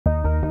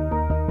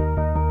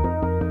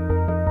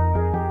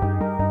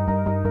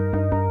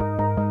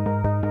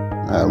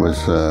I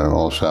was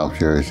all South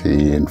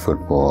Jersey in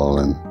football,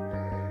 and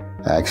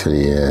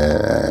actually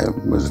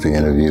was the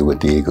interview with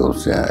the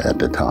Eagles at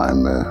the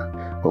time.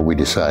 But we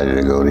decided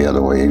to go the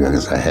other way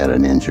because I had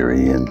an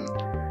injury and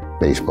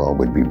baseball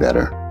would be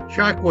better.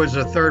 Chuck was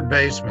a third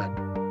baseman,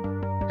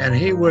 and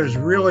he was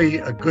really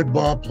a good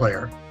ball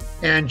player.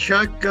 And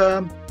Chuck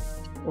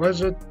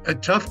was a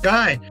tough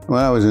guy. When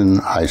I was in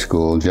high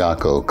school,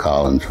 Jocko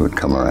Collins would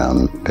come around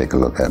and take a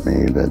look at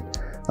me, but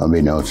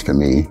unbeknownst to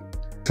me.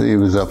 So he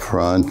was up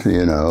front,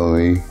 you know,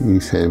 he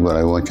said, what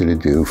I want you to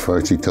do.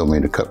 First he told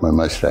me to cut my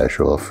mustache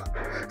off.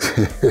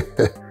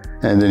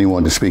 And then he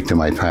wanted to speak to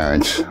my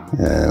parents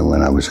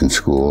when I was in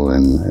school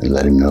and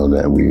let him know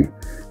that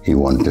he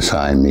wanted to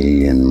sign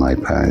me, and my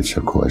parents,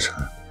 of course,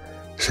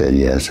 said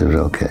yes, it was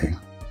okay.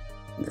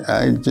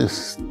 I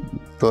just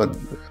thought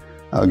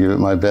I'll give it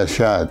my best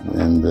shot,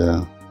 and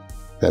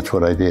that's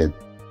what I did.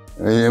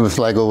 It was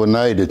like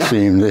overnight, it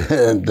seemed,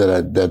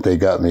 that they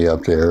got me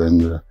up there,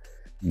 and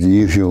the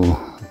usual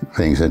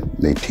things that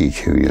they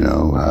teach you, you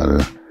know, how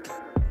to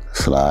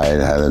slide,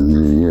 how to,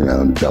 you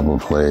know, double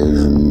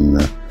plays,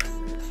 and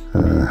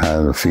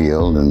how to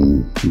field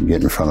and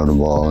get in front of the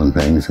ball and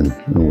things, and,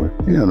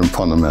 you know, the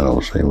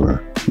fundamentals they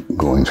were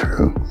going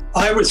through.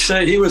 I would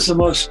say he was the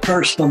most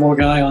personable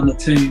guy on the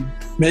team.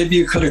 Maybe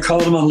you could have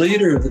called him a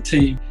leader of the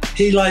team.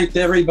 He liked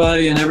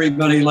everybody and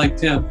everybody liked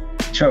him.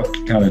 Chuck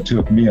kind of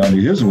took me under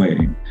his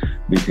wing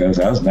because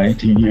I was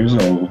 19 years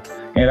old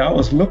and I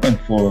was looking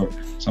for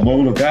some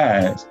older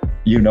guys,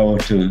 you know,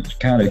 to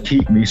kind of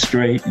keep me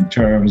straight in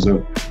terms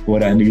of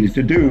what I needed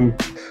to do.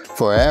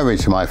 For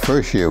average, my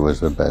first year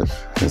was the best,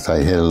 because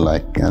I hit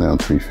like, I don't know,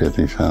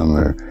 350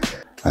 somewhere.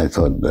 I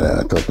thought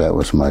that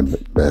was my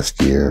best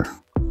year.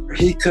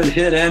 He could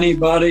hit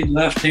anybody,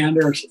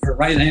 left-handers or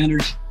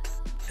right-handers,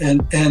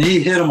 and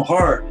he hit them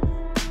hard.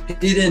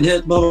 He didn't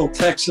hit little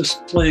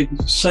Texas League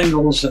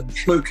singles and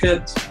fluke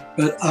hits,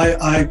 but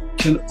I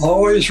can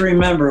always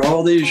remember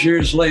all these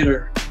years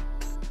later,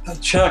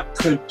 Chuck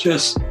could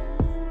just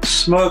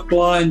smoke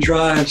line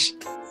drives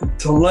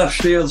to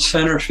left field,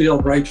 center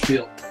field, right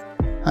field.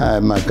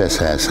 My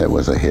best asset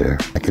was a hitter.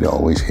 I could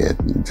always hit,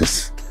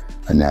 just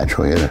a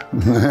natural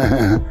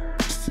hitter.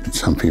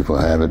 Some people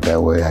have it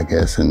that way, I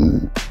guess,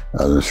 and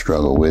others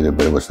struggle with it,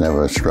 but it was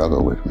never a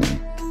struggle with me.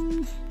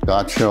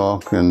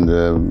 Gottschalk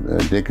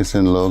and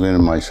Dickinson, Logan,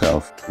 and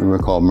myself, we were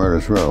called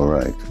Murder's Row,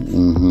 right?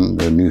 Mm-hmm.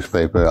 The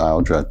newspaper,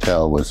 Al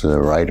Drattel was the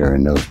writer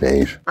in those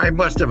days. I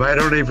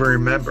don't even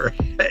remember.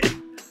 Hey,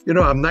 you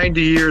know, I'm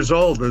 90 years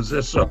old. Is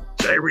this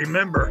something I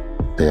remember?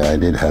 Yeah, I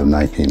did have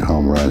 19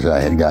 home runs.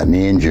 I had gotten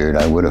injured.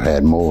 I would have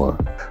had more.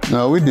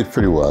 No, we did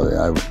pretty well,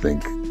 I would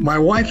think. My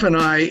wife and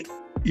I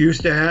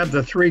used to have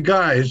the three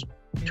guys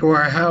to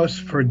our house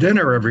for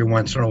dinner every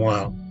once in a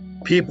while.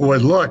 People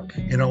would look,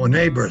 you know,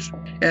 neighbors,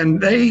 and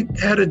they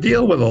had to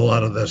deal with a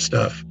lot of this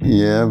stuff.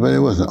 Yeah, but it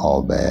wasn't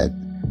all bad.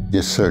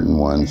 Just certain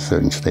ones,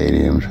 certain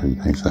stadiums and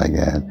things like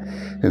that.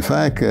 In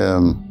fact,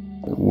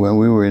 when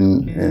we were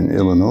in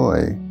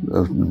Illinois,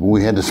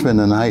 we had to spend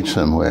the night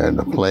somewhere,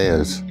 the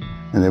players,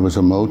 and there was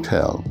a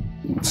motel.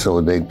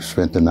 So they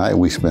spent the night,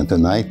 we spent the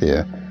night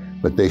there,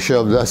 but they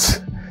shoved us,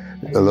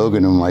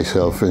 Logan and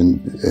myself,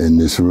 in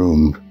this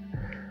room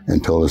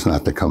and told us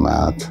not to come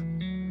out.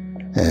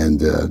 And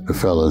the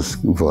fellas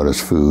brought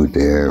us food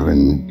there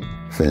and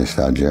finished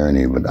our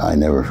journey, but I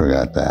never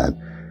forgot that.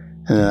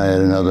 And then I had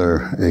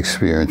another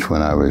experience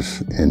when I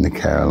was in the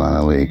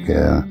Carolina League,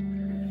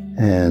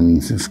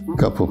 and just a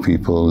couple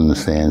people in the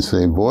stands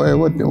say, boy,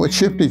 what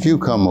ship did you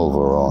come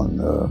over on?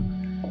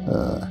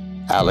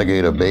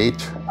 Alligator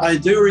bait? I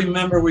do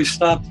remember we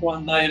stopped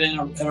one night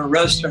at a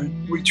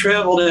restaurant. We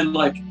traveled in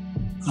like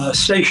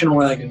station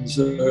wagons,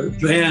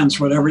 vans,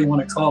 whatever you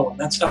want to call them.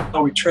 That's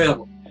how we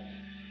traveled.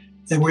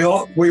 And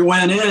we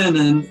went in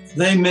and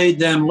they made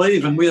them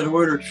leave, and we had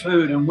ordered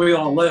food and we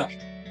all left.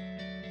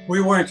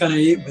 We weren't going to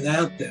eat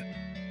without them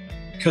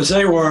because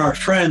they were our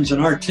friends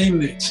and our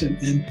teammates.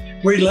 And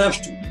we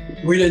left.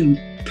 We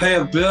didn't pay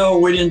a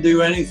bill. We didn't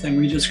do anything.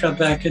 We just got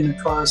back in the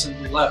cars and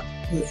we left.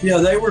 But yeah,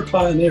 they were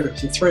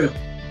pioneers, the three of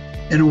them.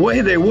 In a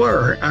way they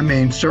were. I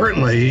mean,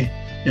 certainly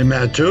in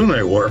Mattoon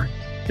they were.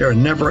 There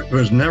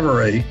was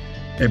never a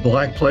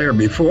black player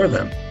before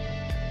them.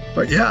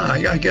 But yeah,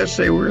 I guess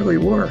they really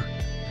were.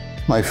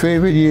 My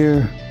favorite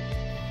year,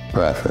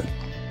 Bradford,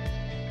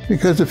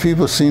 because the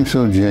people seemed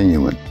so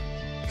genuine.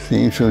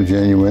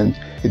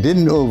 It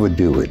didn't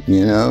overdo it,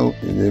 you know?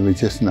 They were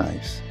just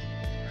nice.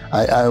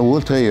 I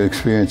will tell you an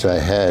experience I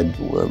had.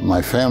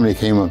 My family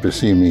came up to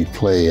see me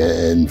play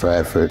in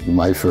Bradford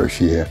my first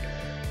year,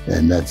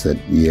 and that's that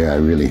year I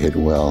really hit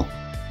well.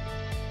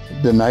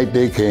 The night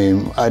they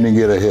came, I didn't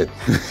get a hit.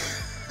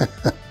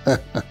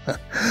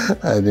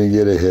 I didn't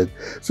get a hit.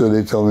 So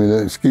they told me,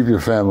 let's keep your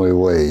family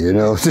away, you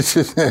know?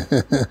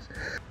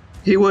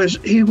 He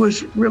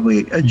was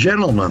really a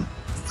gentleman.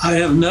 I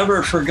have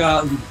never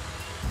forgotten,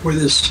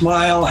 with his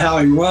smile, how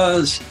he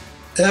was.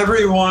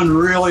 Everyone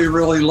really,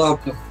 really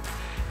loved him.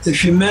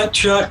 If you met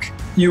Chuck,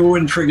 you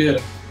wouldn't forget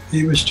him.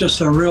 He was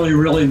just a really,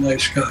 really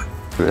nice guy.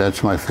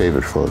 That's my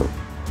favorite photo.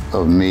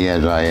 of me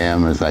as I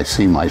am as I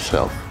see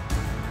myself.